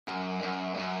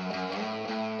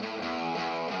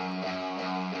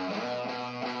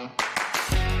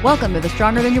Welcome to the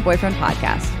Stronger Than Your Boyfriend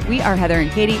podcast. We are Heather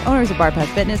and Katie, owners of Bar Path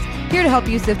Fitness, here to help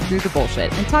you sift through the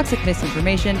bullshit and toxic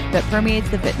misinformation that permeates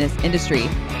the fitness industry.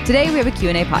 Today, we have a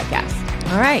Q&A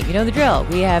podcast. All right, you know the drill.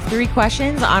 We have 3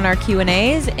 questions on our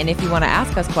Q&As, and if you want to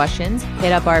ask us questions,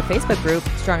 hit up our Facebook group,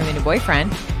 Stronger Than Your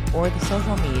Boyfriend, or the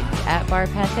social medias at Bar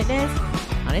Path Fitness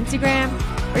on Instagram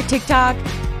or TikTok.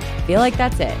 I feel like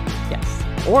that's it.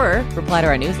 Yes. Or reply to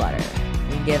our newsletter.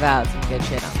 We give out some good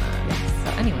shit on that. Yes.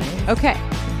 So anyways. Okay.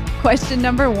 Question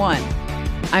number 1.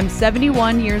 I'm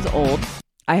 71 years old.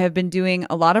 I have been doing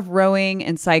a lot of rowing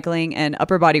and cycling and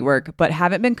upper body work, but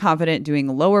haven't been confident doing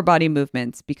lower body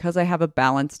movements because I have a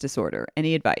balance disorder.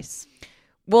 Any advice?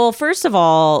 Well, first of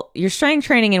all, you're strength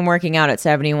training and working out at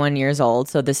 71 years old.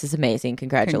 So this is amazing.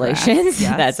 Congratulations.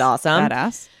 Yes. That's awesome.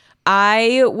 Badass.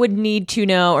 I would need to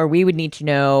know, or we would need to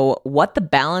know, what the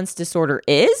balance disorder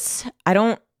is. I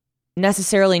don't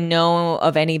necessarily know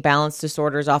of any balance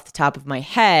disorders off the top of my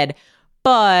head,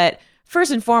 but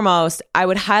first and foremost, I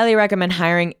would highly recommend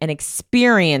hiring an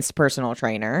experienced personal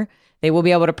trainer. They will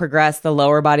be able to progress the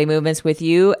lower body movements with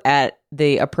you at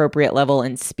the appropriate level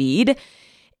and speed.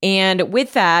 And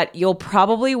with that, you'll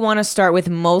probably want to start with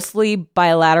mostly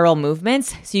bilateral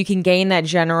movements so you can gain that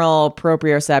general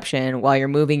proprioception while you're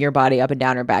moving your body up and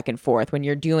down or back and forth when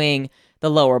you're doing the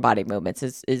lower body movements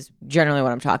is generally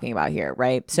what I'm talking about here,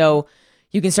 right? So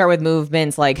you can start with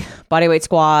movements like bodyweight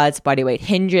squats, bodyweight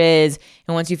hinges,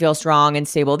 and once you feel strong and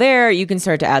stable there, you can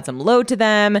start to add some load to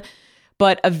them.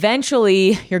 But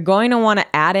eventually, you're going to want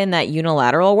to add in that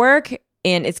unilateral work,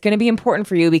 and it's going to be important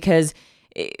for you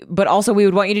but also we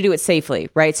would want you to do it safely,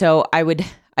 right? So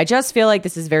I just feel like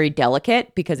this is very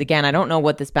delicate because, again, I don't know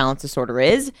what this balance disorder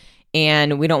is,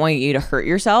 and we don't want you to hurt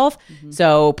yourself. Mm-hmm.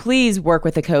 So please work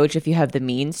with a coach if you have the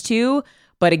means to.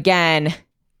 But again,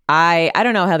 I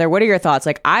don't know, Heather, what are your thoughts?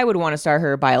 Like, I would want to start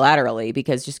her bilaterally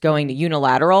because just going to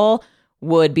unilateral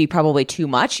would be probably too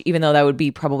much, even though that would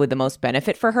be probably the most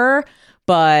benefit for her,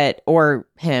 or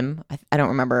him. I don't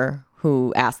remember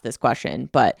who asked this question,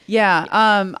 but yeah,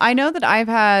 I know that I've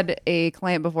had a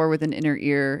client before with an inner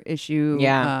ear issue,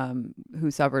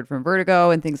 who suffered from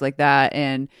vertigo and things like that.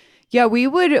 And yeah, we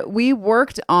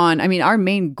worked on, our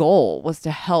main goal was to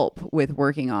help with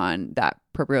working on that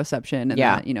proprioception and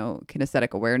that,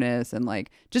 kinesthetic awareness and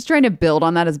like just trying to build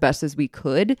on that as best as we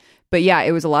could. But yeah,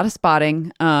 it was a lot of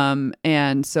spotting.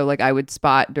 And so like I would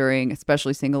spot during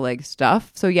especially single leg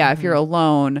stuff. So yeah, if you're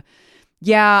alone,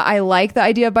 yeah, I like the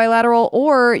idea of bilateral,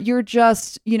 or you're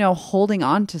just, holding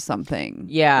on to something.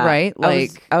 Yeah. Right?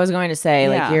 Like I was going to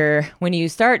say, when you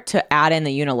start to add in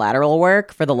the unilateral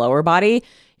work for the lower body,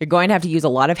 you're going to have to use a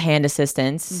lot of hand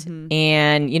assistance. Mm-hmm.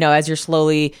 And, as you're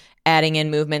slowly adding in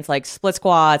movements like split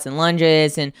squats and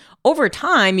lunges, and over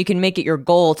time, you can make it your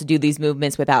goal to do these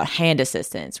movements without hand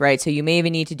assistance, right? So you may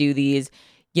even need to do these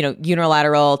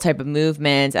unilateral type of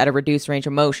movements at a reduced range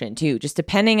of motion too, just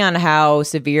depending on how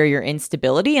severe your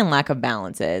instability and lack of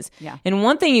balance is. Yeah. And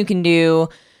one thing you can do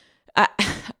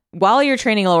while you're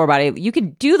training lower body, you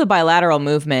can do the bilateral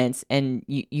movements and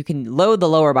you can load the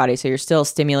lower body so you're still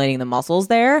stimulating the muscles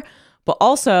there. But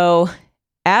also,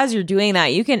 as you're doing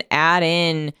that, you can add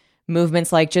in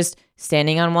movements like just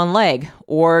standing on one leg,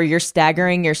 or you're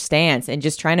staggering your stance and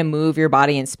just trying to move your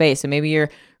body in space. So maybe you're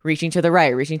reaching to the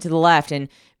right, reaching to the left, and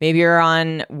maybe you're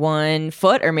on one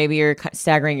foot, or maybe you're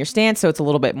staggering your stance so it's a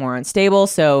little bit more unstable.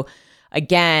 So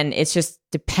again, it's just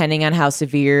depending on how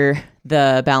severe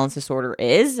the balance disorder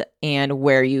is and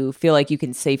where you feel like you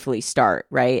can safely start,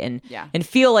 right? And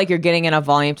feel like you're getting enough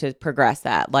volume to progress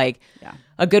that. Like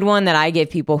a good one that I give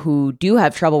people who do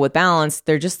have trouble with balance,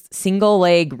 they're just single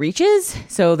leg reaches.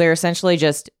 So they're essentially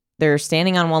they're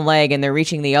standing on one leg and they're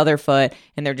reaching the other foot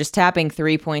and they're just tapping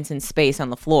 3 points in space on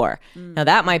the floor. Now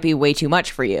that might be way too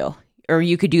much for you. Or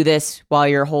you could do this while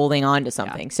you're holding on to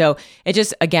something. Yeah. So it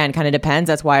just, again, kind of depends.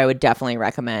 That's why I would definitely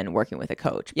recommend working with a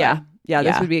coach. But,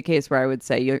 this would be a case where I would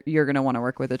say you're going to want to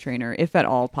work with a trainer if at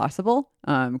all possible,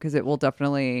 because it will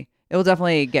definitely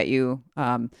get you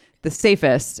the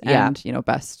safest and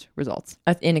best results.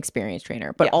 An inexperienced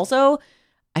trainer. But also,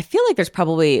 I feel like there's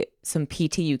probably some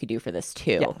PT you could do for this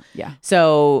too. Yeah.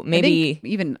 So maybe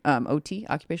even OT,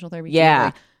 occupational therapy.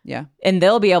 Yeah. Too, yeah. And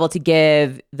they'll be able to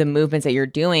give the movements that you're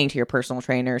doing to your personal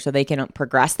trainer so they can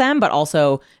progress them, but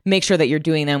also make sure that you're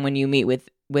doing them when you meet with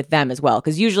them as well.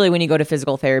 Because usually when you go to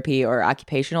physical therapy or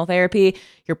occupational therapy,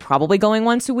 you're probably going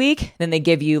once a week. Then they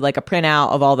give you like a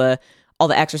printout of all the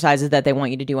exercises that they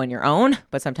want you to do on your own.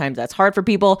 But sometimes that's hard for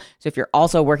people. So if you're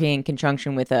also working in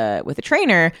conjunction with a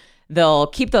trainer, they'll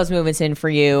keep those movements in for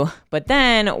you. But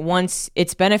then once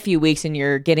it's been a few weeks and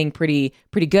you're getting pretty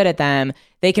good at them,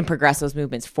 they can progress those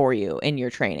movements for you in your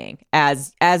training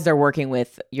as they're working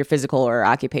with your physical or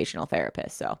occupational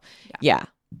therapist. So yeah.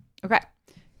 Okay.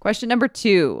 Question number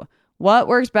 2. What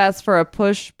works best for a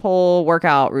push-pull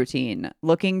workout routine?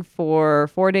 Looking for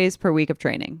 4 days per week of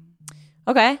training.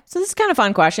 Okay. So this is kind of a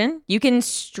fun question. You can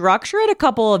structure it a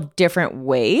couple of different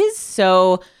ways.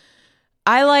 So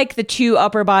I like the 2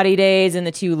 upper body days and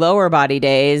the 2 lower body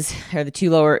days, or the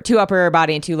 2 upper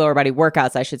body and 2 lower body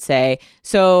workouts, I should say.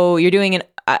 So you're doing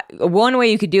one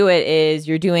way you could do it is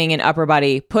you're doing an upper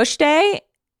body push day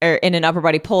or in an upper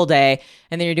body pull day,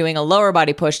 and then you're doing a lower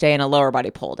body push day and a lower body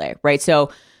pull day, right?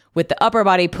 So with the upper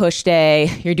body push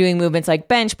day, you're doing movements like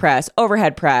bench press,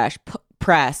 overhead press,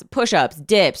 push-ups,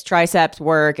 dips, triceps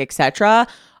work, etc.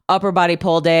 Upper body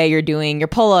pull day, you're doing your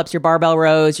pull-ups, your barbell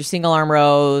rows, your single arm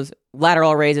rows,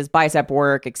 lateral raises, bicep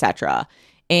work, etc.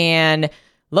 And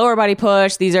lower body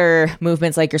push, these are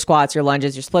movements like your squats, your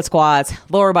lunges, your split squats.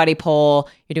 Lower body pull,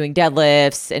 you're doing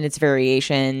deadlifts and its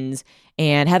variations.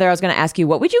 And Heather, I was going to ask you,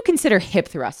 what would you consider hip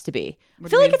thrust to be? I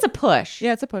feel like it's a push.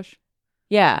 Yeah, it's a push.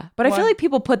 Yeah, but I feel like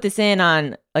people put this in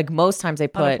on, like most times they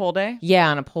put... On a pull day? Yeah,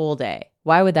 on a pull day.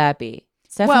 Why would that be?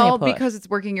 It's definitely a push. Because it's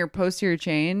working your posterior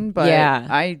chain, but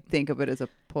I think of it as a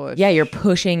push. Yeah, you're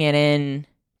pushing it in.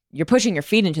 You're pushing your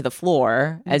feet into the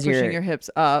floor as you're... Pushing your hips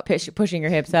up. Pushing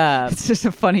your hips up. It's just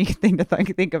a funny thing to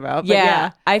think about. But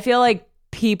yeah, I feel like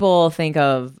people think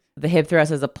of the hip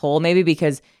thrust as a pull, maybe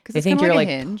because they think you're like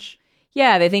a hinge.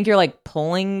 Yeah, they think you're like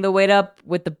pulling the weight up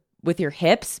with your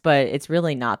hips, but it's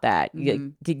really not that.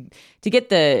 Mm-hmm.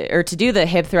 To do the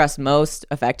hip thrust most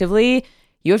effectively,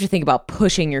 you have to think about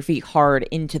pushing your feet hard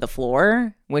into the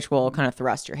floor, which will kind of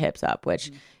thrust your hips up,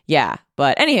 which yeah.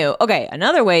 But anywho, okay,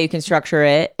 another way you can structure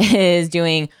it is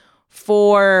doing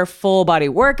 4 full body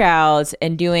workouts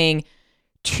and doing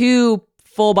 2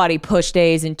 full body push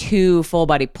days and 2 full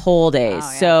body pull days.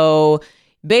 Oh, yeah. So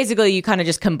basically, you kind of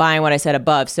just combine what I said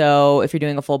above. So if you're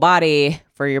doing a full body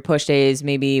for your push days,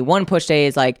 maybe one push day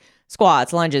is like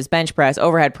squats, lunges, bench press,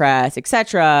 overhead press,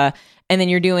 etc. And then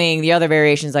you're doing the other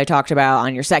variations I talked about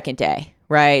on your second day,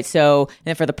 right? So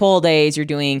then for the pull days, you're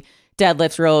doing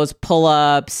deadlifts, rows,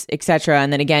 pull-ups, etc.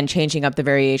 And then again, changing up the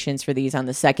variations for these on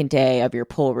the second day of your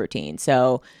pull routine.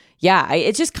 So yeah,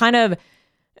 it's just kind of,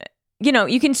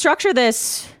 you can structure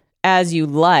this as you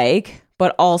like,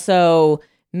 but also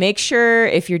make sure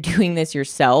if you're doing this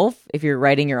yourself, if you're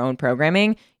writing your own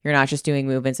programming, you're not just doing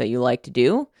movements that you like to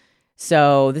do.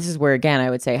 So this is where, again, I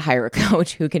would say hire a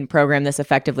coach who can program this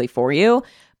effectively for you.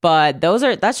 But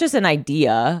that's just an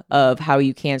idea of how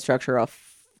you can structure a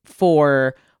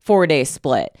 4-day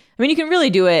split. I mean, you can really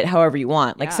do it however you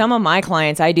want. Like some of my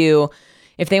clients, I do,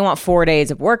 if they want 4 days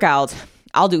of workouts,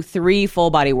 I'll do 3 full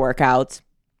body workouts,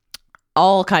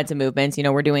 all kinds of movements.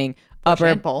 We're doing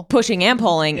pushing and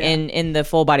pulling in the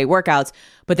full body workouts.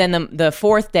 But then the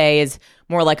 4th day is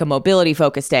more like a mobility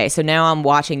focused day. So now I'm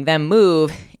watching them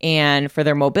move, and for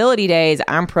their mobility days,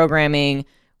 I'm programming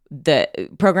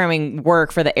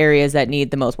work for the areas that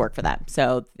need the most work for them.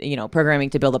 So,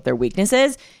 programming to build up their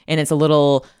weaknesses, and it's a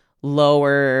little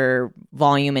lower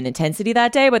volume and intensity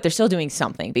that day, but they're still doing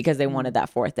something because they wanted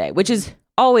that 4th day, which is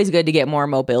always good to get more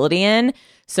mobility in.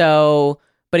 So,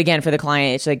 but again, for the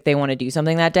client, it's like they want to do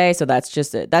something that day. So that's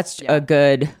just a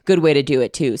good way to do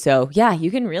it too. So yeah, you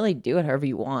can really do it however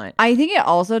you want. I think it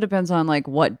also depends on like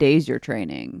what days you're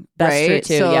training. That's right? true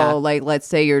too. So yeah. like, let's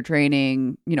say you're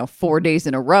training, 4 days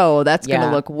in a row. That's going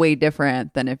to look way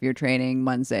different than if you're training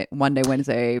Monday,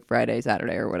 Wednesday, Friday,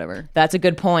 Saturday, or whatever. That's a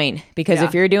good point, because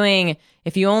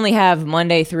if you only have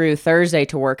Monday through Thursday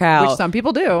to work out, which some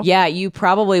people do. Yeah, you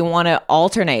probably want to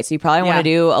alternate. So you probably want to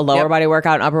do a lower body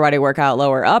workout, an upper body workout,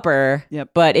 lower, upper. Yep.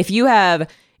 But if you have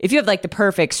like the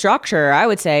perfect structure, I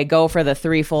would say go for the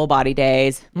 3 full body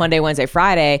days, Monday, Wednesday,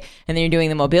 Friday, and then you're doing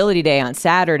the mobility day on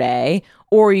Saturday.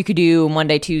 Or you could do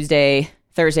Monday, Tuesday,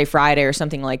 Thursday, Friday, or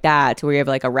something like that, to where you have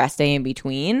like a rest day in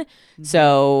between. Mm-hmm.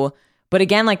 So, but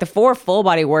again, like the 4 full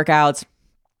body workouts,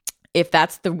 if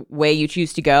that's the way you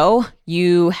choose to go,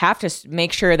 you have to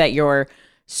make sure that you're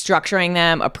structuring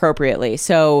them appropriately.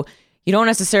 So you don't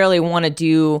necessarily want to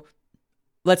do,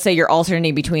 let's say you're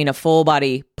alternating between a full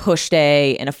body push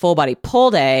day and a full body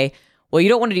pull day. Well, you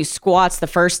don't want to do squats the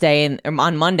first day and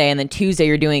on Monday, and then Tuesday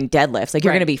you're doing deadlifts. Like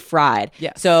you're going to be fried.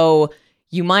 Yes. So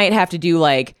you might have to do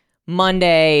like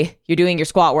Monday, you're doing your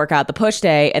squat workout, the push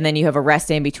day, and then you have a rest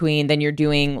day in between. Then you're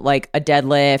doing like a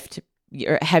deadlift,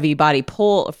 your heavy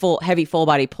full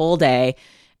body pull day.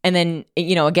 And then,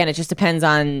 again, it just depends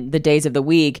on the days of the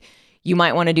week. You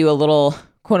might want to do a little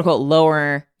quote unquote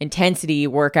lower intensity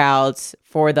workouts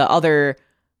for the other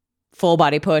full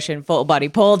body push and full body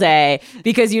pull day,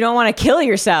 because you don't want to kill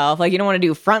yourself. Like you don't want to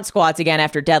do front squats again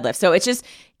after deadlift. So it's just,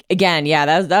 again,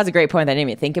 yeah, that's a great point that I didn't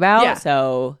even think about. Yeah.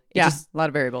 So a lot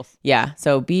of variables. Yeah.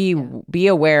 So be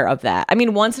aware of that. I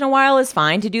mean, once in a while is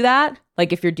fine to do that.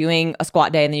 Like if you're doing a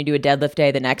squat day and then you do a deadlift day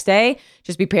the next day,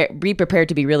 just be prepared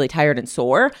to be really tired and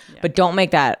sore, but don't make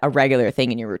that a regular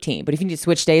thing in your routine. But if you need to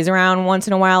switch days around once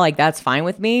in a while, like that's fine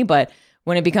with me. But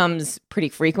when it becomes pretty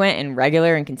frequent and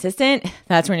regular and consistent,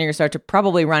 that's when you're going to start to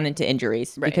probably run into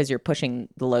injuries because you're pushing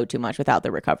the load too much without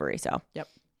the recovery. So,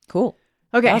 cool.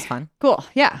 Okay. That was fun. Cool.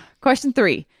 Yeah. Question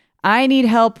 3. I need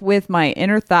help with my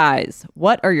inner thighs.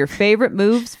 What are your favorite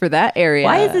moves for that area?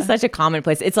 Why is this such a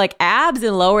commonplace? It's like abs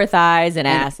and lower thighs and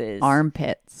asses.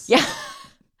 Armpits. Yeah.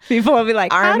 People will be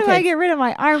like, how do I get rid of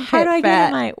my armpit fat? How do I get rid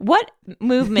of my... What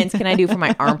movements can I do for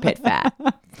my armpit fat?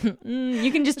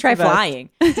 You can just try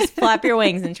flying. Just flap your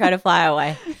wings and try to fly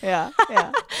away. Yeah.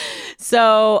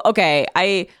 So, okay,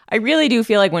 I really do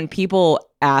feel like when people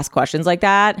ask questions like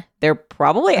that, they're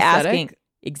probably asking...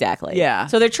 Exactly. Yeah.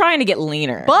 So they're trying to get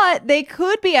leaner. But they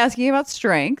could be asking about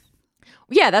strength.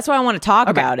 Yeah, that's why I want to talk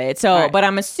about it. So, but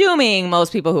I'm assuming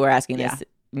most people who are asking this,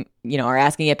 are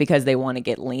asking it because they want to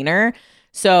get leaner.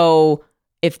 So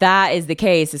if that is the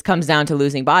case, this comes down to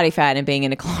losing body fat and being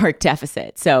in a caloric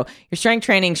deficit. So your strength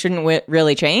training shouldn't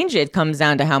really change. It comes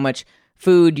down to how much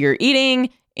food you're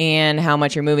eating and how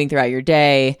much you're moving throughout your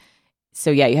day. So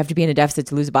yeah, you have to be in a deficit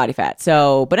to lose body fat.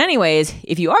 So, but anyways,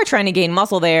 if you are trying to gain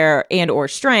muscle there and or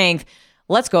strength,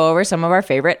 let's go over some of our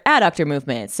favorite adductor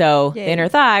movements. So the inner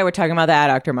thigh, we're talking about the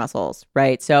adductor muscles,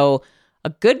 right? So a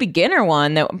good beginner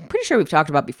one that I'm pretty sure we've talked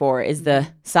about before is the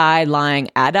side lying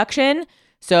adduction.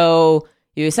 So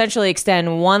you essentially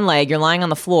extend one leg, you're lying on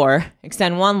the floor,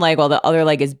 extend one leg while the other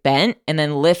leg is bent, and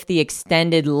then lift the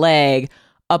extended leg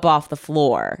up off the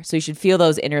floor. So you should feel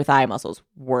those inner thigh muscles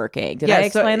working. Did I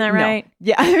explain that right?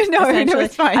 No. Yeah, no, it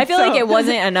was fine. I feel like it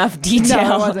wasn't enough detail.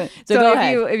 No, it wasn't. So go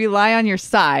ahead. If you lie on your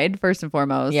side, first and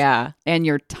foremost, and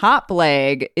your top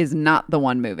leg is not the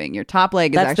one moving. Your top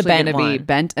leg is actually going to be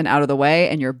bent and out of the way,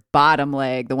 and your bottom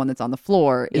leg, the one that's on the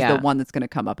floor, is the one that's going to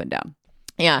come up and down.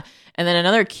 Yeah. And then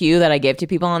another cue that I give to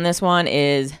people on this one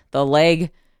is the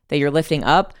leg that you're lifting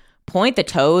up, point the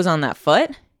toes on that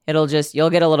foot. You'll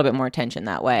get a little bit more tension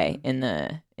that way in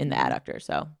the adductor.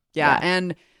 So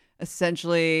and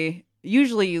essentially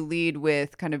usually you lead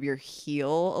with kind of your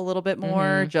heel a little bit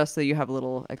more, just so you have a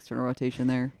little external rotation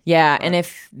there. Yeah, and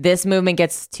if this movement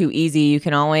gets too easy, you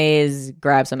can always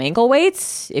grab some ankle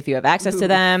weights if you have access to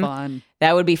them. Fun.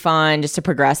 That would be fun just to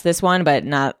progress this one, but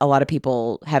not a lot of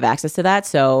people have access to that.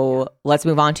 So let's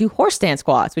move on to horse stance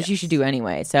squats, which you should do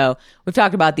anyway. So we've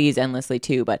talked about these endlessly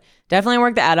too, but definitely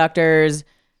work the adductors.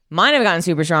 Mine have gotten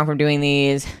super strong from doing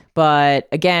these, but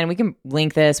again, we can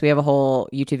link this. We have a whole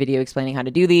YouTube video explaining how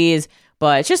to do these,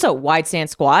 but it's just a wide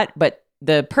stance squat. But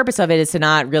the purpose of it is to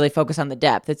not really focus on the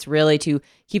depth. It's really to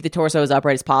keep the torso as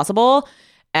upright as possible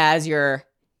as you're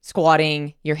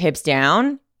squatting your hips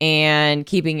down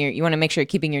and you want to make sure you're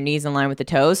keeping your knees in line with the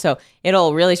toes. So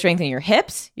it'll really strengthen your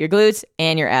hips, your glutes,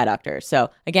 and your adductors. So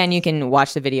again, you can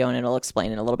watch the video and it'll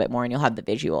explain it a little bit more and you'll have the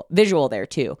visual there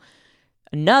too.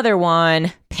 Another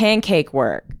one, pancake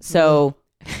work. So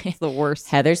it's the worst.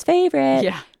 Heather's favorite.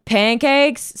 Yeah.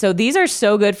 Pancakes. So these are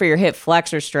so good for your hip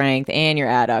flexor strength and your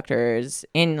adductors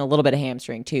and a little bit of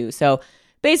hamstring too. So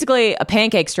basically a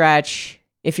pancake stretch,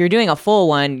 if you're doing a full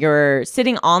one, you're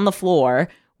sitting on the floor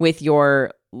with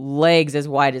your legs as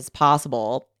wide as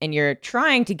possible and you're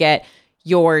trying to get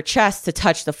your chest to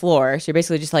touch the floor. So you're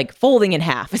basically just like folding in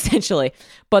half essentially.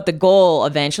 But the goal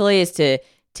eventually is to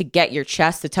get your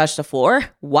chest to touch the floor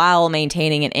while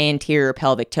maintaining an anterior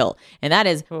pelvic tilt. And that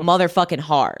is motherfucking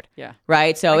hard. Yeah.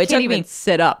 Right? So it can't even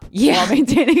sit up while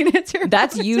maintaining an anterior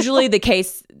That's usually the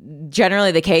case,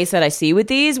 generally the case that I see with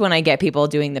these when I get people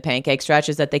doing the pancake stretch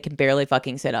is that they can barely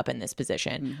fucking sit up in this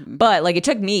position. Mm-hmm. But like it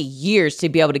took me years to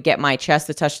be able to get my chest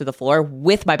to touch to the floor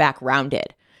with my back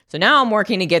rounded. So now I'm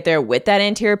working to get there with that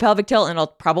anterior pelvic tilt and it'll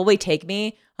probably take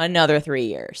me another 3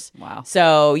 years. Wow.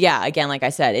 So yeah, again, like I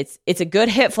said, it's a good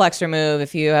hip flexor move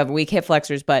if you have weak hip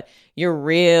flexors, but you're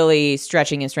really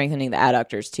stretching and strengthening the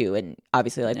adductors too. And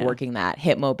obviously like working that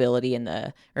hip mobility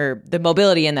the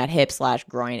mobility in that hip /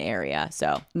 groin area.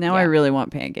 So now I really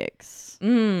want pancakes.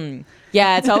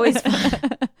 Yeah, it's always fun.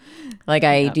 Like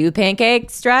I do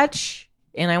pancake stretch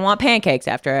and I want pancakes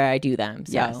after I do them.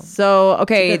 So, So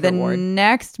okay, the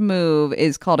next move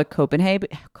is called a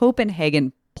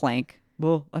Copenhagen plank.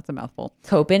 Well, that's a mouthful.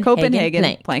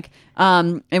 Copenhagen plank.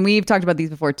 And we've talked about these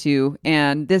before too.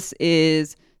 And this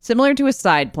is similar to a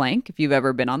side plank, if you've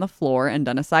ever been on the floor and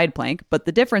done a side plank. But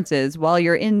the difference is, while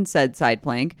you're in said side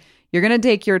plank, you're going to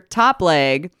take your top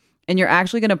leg and you're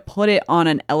actually going to put it on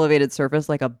an elevated surface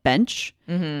like a bench.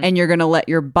 And you're going to let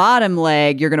your bottom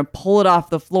leg, you're going to pull it off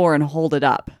the floor and hold it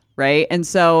up, right? And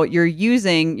so you're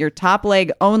using your top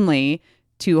leg only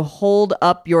to hold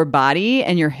up your body,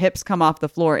 and your hips come off the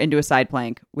floor into a side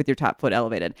plank with your top foot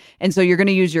elevated. And so you're going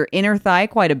to use your inner thigh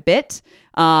quite a bit,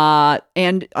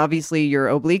 and obviously your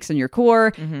obliques and your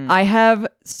core. I have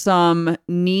some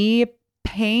knee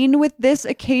pain with this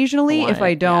occasionally if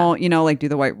I don't, like do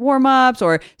the white warm-ups,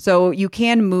 or so you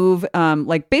can move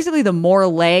like basically the more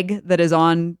leg that is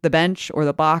on the bench or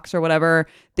the box or whatever,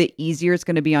 the easier it's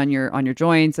going to be on your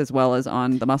joints as well as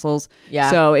on the muscles.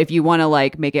 So if you want to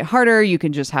like make it harder, you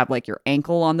can just have like your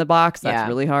ankle on the box. That's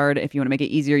really hard. If you want to make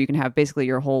it easier, you can have basically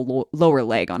your whole lower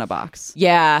leg on a box.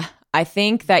 I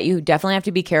think that you definitely have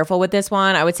to be careful with this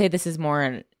one. I would say this is more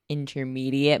an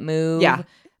intermediate move.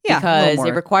 Because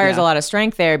it requires a lot of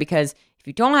strength there, because if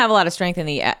you don't have a lot of strength in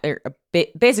the,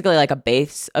 basically like a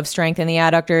base of strength in the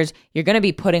adductors, you're going to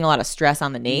be putting a lot of stress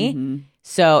on the knee.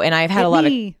 So, and I've had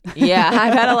I've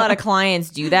had a lot of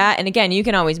clients do that. And again, you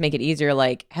can always make it easier,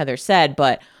 like Heather said,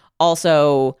 but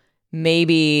also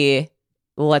maybe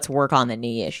let's work on the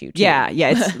knee issue too.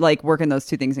 It's like working those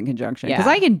two things in conjunction. Because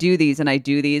I can do these and I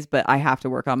do these, but I have to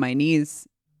work on my knees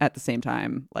at the same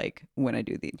time, like when I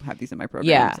have these in my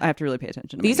programs. I have to really pay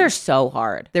attention to these are so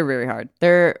hard. They're really hard.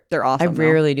 They're awesome. I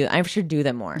rarely do. I should do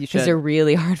them more because they're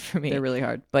really hard for me. They're really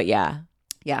hard. But yeah.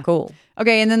 Cool.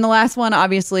 Okay, and then the last one,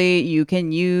 obviously, you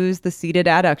can use the seated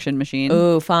adduction machine.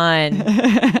 Ooh, fun.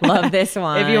 Love this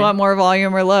one. If you want more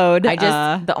volume or load.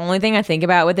 The only thing I think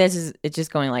about with this is it's just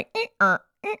going like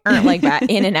like that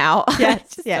in and out.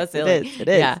 Yes, so silly. It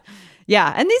is.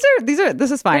 Yeah, and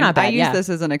this is fine. I use this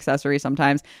as an accessory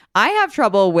sometimes. I have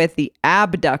trouble with the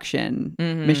abduction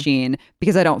machine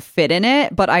because I don't fit in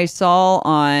it, but I saw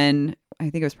on, I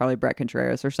think it was probably Brett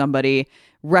Contreras or somebody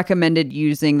recommended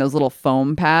using those little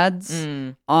foam pads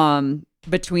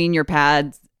between your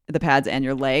pads, the pads and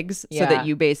your legs, so that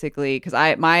you basically, because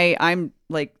I'm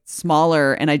like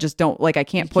smaller and I just don't, like, I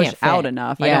can't push out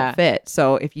enough. I don't fit.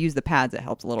 So if you use the pads, it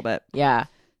helps a little bit.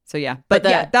 So but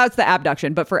that's the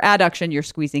abduction. But for adduction, you're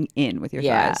squeezing in with your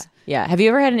thighs. Have you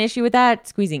ever had an issue with that,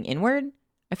 squeezing inward?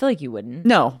 I feel like you wouldn't.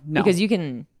 No, because you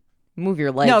can move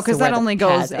your legs. No, because that only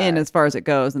goes in as far as it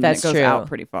goes, and then it goes out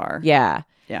pretty far.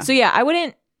 So I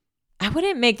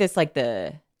wouldn't make this like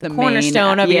the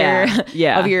cornerstone of your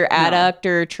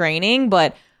adductor training,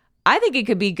 but I think it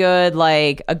could be good,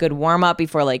 like a good warm up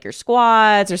before like your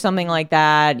squats or something like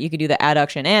that. You could do the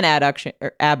adduction and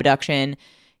abduction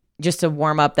just to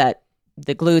warm up the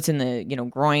glutes and the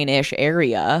groin-ish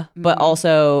area. But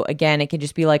also, again, it could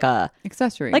just be like a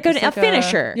accessory, like a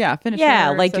finisher.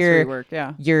 Finisher. Like your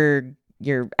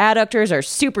adductors are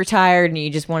super tired and you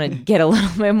just want to get a little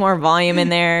bit more volume in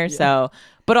there. So,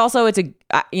 but also it's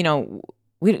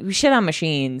we shit on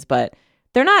machines, but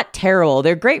they're not terrible.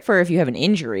 They're great for if you have an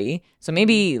injury. So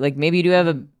maybe you do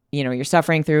have you're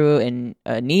suffering through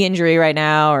a knee injury right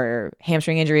now or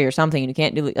hamstring injury or something, and you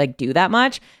can't do that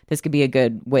much. This could be a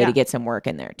good way to get some work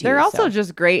in there too. They're also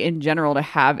just great in general to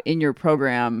have in your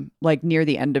program, like near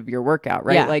the end of your workout,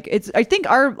 right? Like I think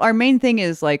our main thing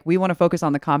is like, we want to focus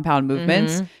on the compound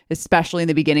movements, especially in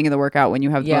the beginning of the workout when you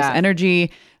have the most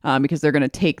energy, because they're going to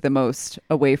take the most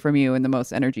away from you and the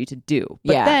most energy to do.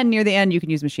 But then near the end, you can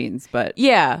use machines. But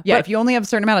if you only have a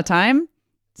certain amount of time,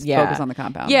 focus on the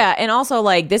compound. And also,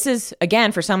 like, this is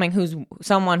again for someone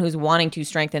who's wanting to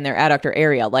strengthen their adductor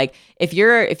area. Like, if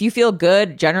you feel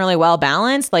good, generally well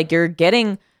balanced, like you're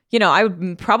getting, I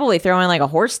would probably throw in like a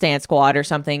horse stance squat or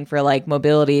something for like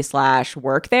mobility /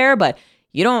 work there, but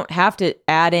you don't have to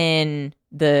add in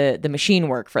the machine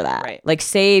work for that. Right. Like,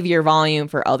 save your volume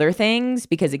for other things,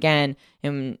 because again,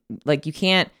 like, you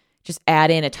can't just add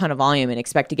in a ton of volume and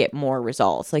expect to get more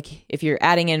results. Like, if you're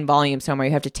adding in volume somewhere,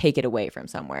 you have to take it away from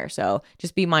somewhere. So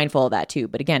just be mindful of that too.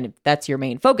 But again, if that's your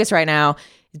main focus right now,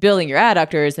 is building your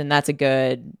adductors, then that's a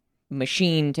good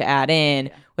machine to add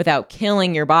in without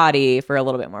killing your body for a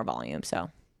little bit more volume. So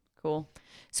cool.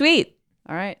 Sweet.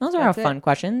 All right. Those are our fun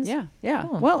questions. Yeah.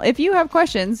 Cool. Well, if you have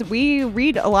questions, we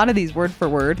read a lot of these word for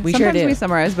word. Sometimes sure do. We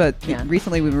summarize, but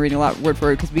recently we've been reading a lot word for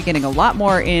word because we're getting a lot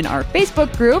more in our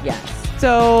Facebook group. Yes.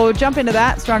 So jump into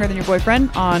that, Stronger Than Your Boyfriend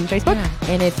on Facebook. Yeah.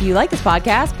 And if you like this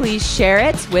podcast, please share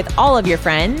it with all of your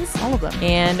friends. All of them.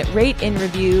 And rate and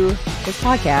review this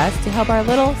podcast to help our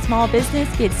little small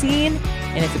business get seen.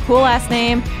 And it's a cool last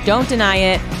name. Don't deny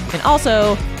it. And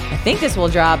also, I think this will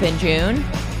drop in June.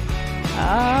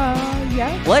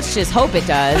 Yeah. Let's just hope it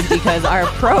does, because our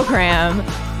program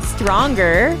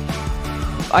Stronger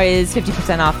is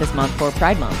 50% off this month for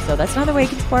Pride Month. So that's another way you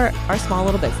can support our small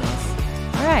little business.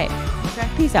 All right. Okay.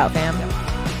 Peace out, fam. Yep.